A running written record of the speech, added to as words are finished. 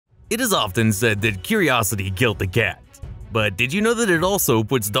It is often said that curiosity killed the cat. But did you know that it also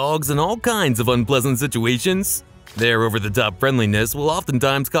puts dogs in all kinds of unpleasant situations? Their over-the-top friendliness will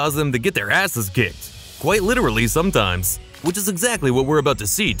oftentimes cause them to get their asses kicked, quite literally sometimes, which is exactly what we're about to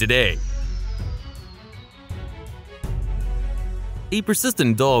see today. A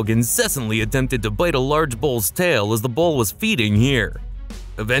persistent dog incessantly attempted to bite a large bull's tail as the bull was feeding here.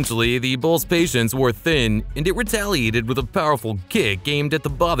 Eventually, the bull's patience wore thin, and it retaliated with a powerful kick aimed at the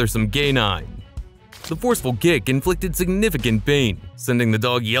bothersome canine. The forceful kick inflicted significant pain, sending the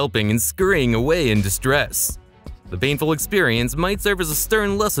dog yelping and scurrying away in distress. The painful experience might serve as a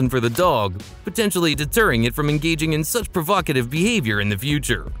stern lesson for the dog, potentially deterring it from engaging in such provocative behavior in the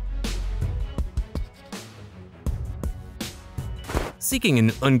future. Seeking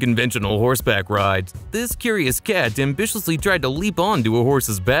an unconventional horseback ride, this curious cat ambitiously tried to leap onto a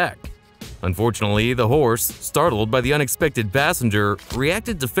horse's back. Unfortunately, the horse, startled by the unexpected passenger,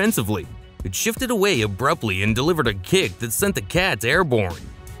 reacted defensively. It shifted away abruptly and delivered a kick that sent the cat airborne.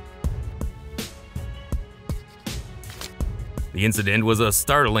 The incident was a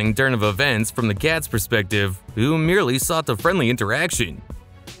startling turn of events from the cat's perspective, who merely sought a friendly interaction.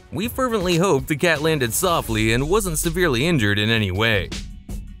 We fervently hope the cat landed softly and wasn't severely injured in any way.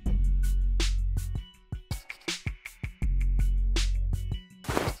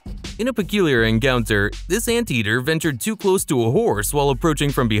 In a peculiar encounter, this anteater ventured too close to a horse while approaching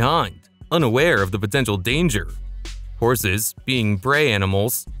from behind, unaware of the potential danger. Horses, being prey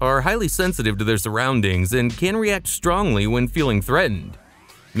animals, are highly sensitive to their surroundings and can react strongly when feeling threatened.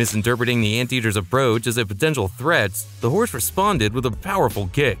 Misinterpreting the anteater's approach as a potential threat, the horse responded with a powerful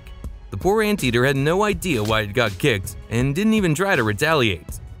kick. The poor anteater had no idea why it got kicked and didn't even try to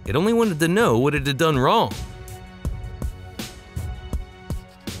retaliate. It only wanted to know what it had done wrong.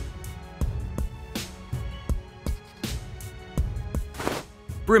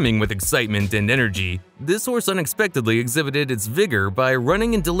 Brimming with excitement and energy, this horse unexpectedly exhibited its vigor by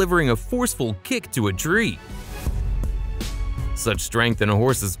running and delivering a forceful kick to a tree. Such strength in a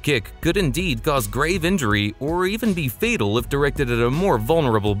horse's kick could indeed cause grave injury or even be fatal if directed at a more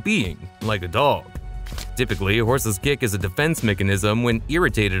vulnerable being, like a dog. Typically, a horse's kick is a defense mechanism when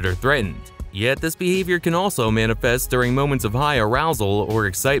irritated or threatened, yet this behavior can also manifest during moments of high arousal or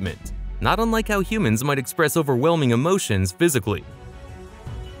excitement, not unlike how humans might express overwhelming emotions physically.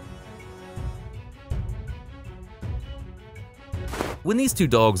 When these two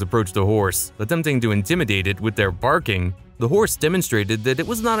dogs approached a horse, attempting to intimidate it with their barking, the horse demonstrated that it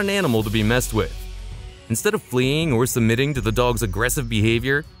was not an animal to be messed with. Instead of fleeing or submitting to the dog's aggressive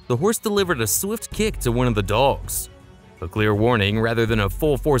behavior, the horse delivered a swift kick to one of the dogs. A clear warning rather than a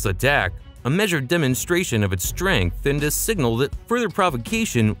full-force attack, a measured demonstration of its strength and a signal that further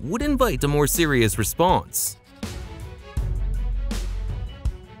provocation would invite a more serious response.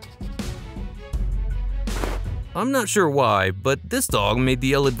 I'm not sure why, but this dog made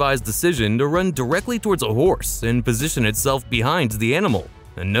the ill-advised decision to run directly towards a horse and position itself behind the animal,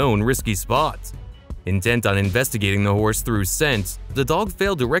 a known risky spot. Intent on investigating the horse through scent, the dog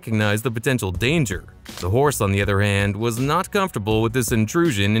failed to recognize the potential danger. The horse, on the other hand, was not comfortable with this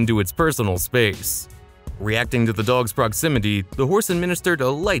intrusion into its personal space. Reacting to the dog's proximity, the horse administered a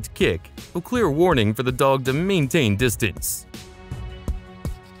light kick, a clear warning for the dog to maintain distance.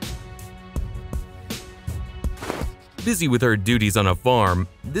 Busy with her duties on a farm,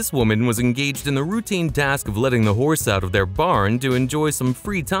 this woman was engaged in the routine task of letting the horse out of their barn to enjoy some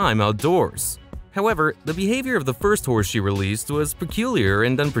free time outdoors. However, the behavior of the first horse she released was peculiar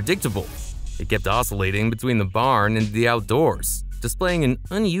and unpredictable. It kept oscillating between the barn and the outdoors, displaying an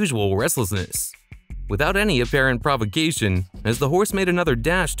unusual restlessness. Without any apparent provocation, as the horse made another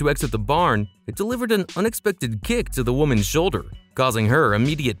dash to exit the barn, it delivered an unexpected kick to the woman's shoulder, causing her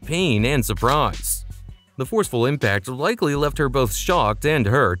immediate pain and surprise. The forceful impact likely left her both shocked and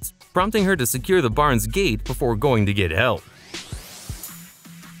hurt, prompting her to secure the barn's gate before going to get help.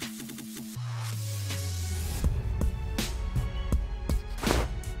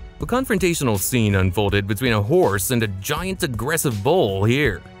 A confrontational scene unfolded between a horse and a giant aggressive bull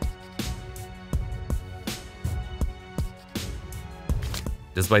here.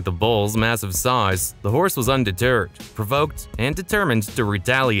 Despite the bull's massive size, the horse was undeterred, provoked, and determined to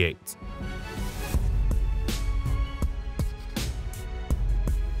retaliate.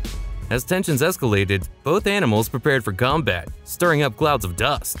 As tensions escalated, both animals prepared for combat, stirring up clouds of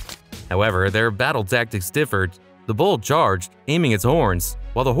dust. However, their battle tactics differed. The bull charged, aiming its horns,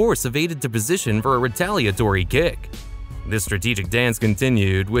 while the horse evaded to position for a retaliatory kick. This strategic dance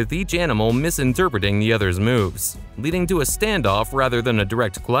continued, with each animal misinterpreting the other's moves, leading to a standoff rather than a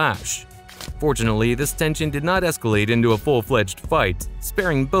direct clash. Fortunately, this tension did not escalate into a full-fledged fight,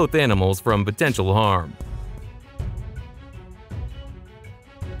 sparing both animals from potential harm.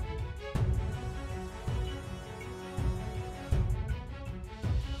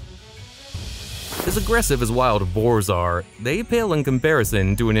 As aggressive as wild boars are, they pale in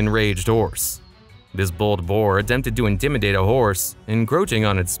comparison to an enraged horse. This bold boar attempted to intimidate a horse, encroaching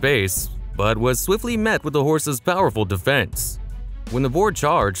on its space, but was swiftly met with the horse's powerful defense. When the boar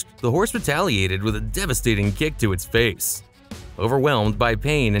charged, the horse retaliated with a devastating kick to its face. Overwhelmed by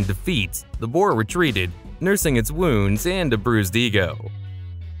pain and defeat, the boar retreated, nursing its wounds and a bruised ego.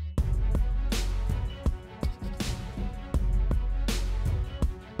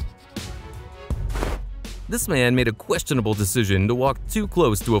 This man made a questionable decision to walk too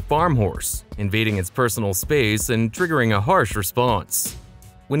close to a farm horse, invading its personal space and triggering a harsh response.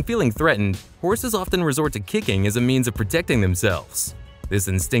 When feeling threatened, horses often resort to kicking as a means of protecting themselves. This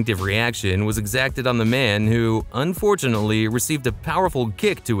instinctive reaction was exacted on the man who, unfortunately, received a powerful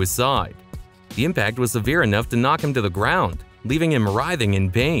kick to his side. The impact was severe enough to knock him to the ground, leaving him writhing in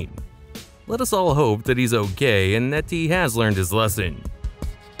pain. Let us all hope that he's okay and that he has learned his lesson.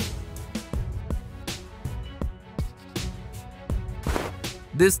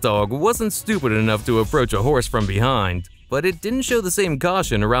 This dog wasn't stupid enough to approach a horse from behind, but it didn't show the same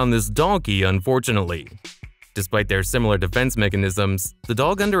caution around this donkey, unfortunately. Despite their similar defense mechanisms, the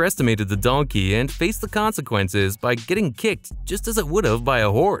dog underestimated the donkey and faced the consequences by getting kicked just as it would have by a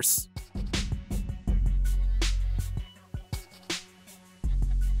horse.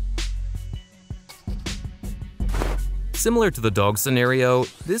 Similar to the dog scenario,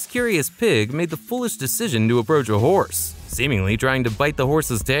 this curious pig made the foolish decision to approach a horse, seemingly trying to bite the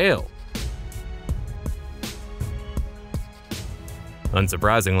horse's tail.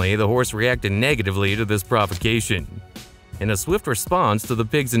 Unsurprisingly, the horse reacted negatively to this provocation. In a swift response to the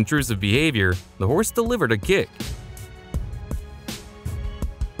pig's intrusive behavior, the horse delivered a kick.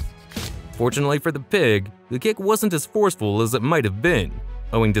 Fortunately for the pig, the kick wasn't as forceful as it might have been,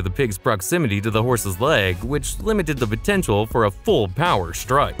 owing to the pig's proximity to the horse's leg, which limited the potential for a full power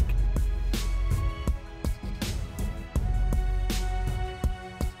strike.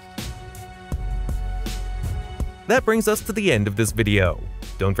 That brings us to the end of this video.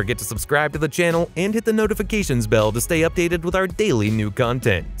 Don't forget to subscribe to the channel and hit the notifications bell to stay updated with our daily new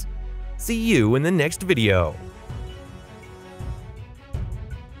content. See you in the next video.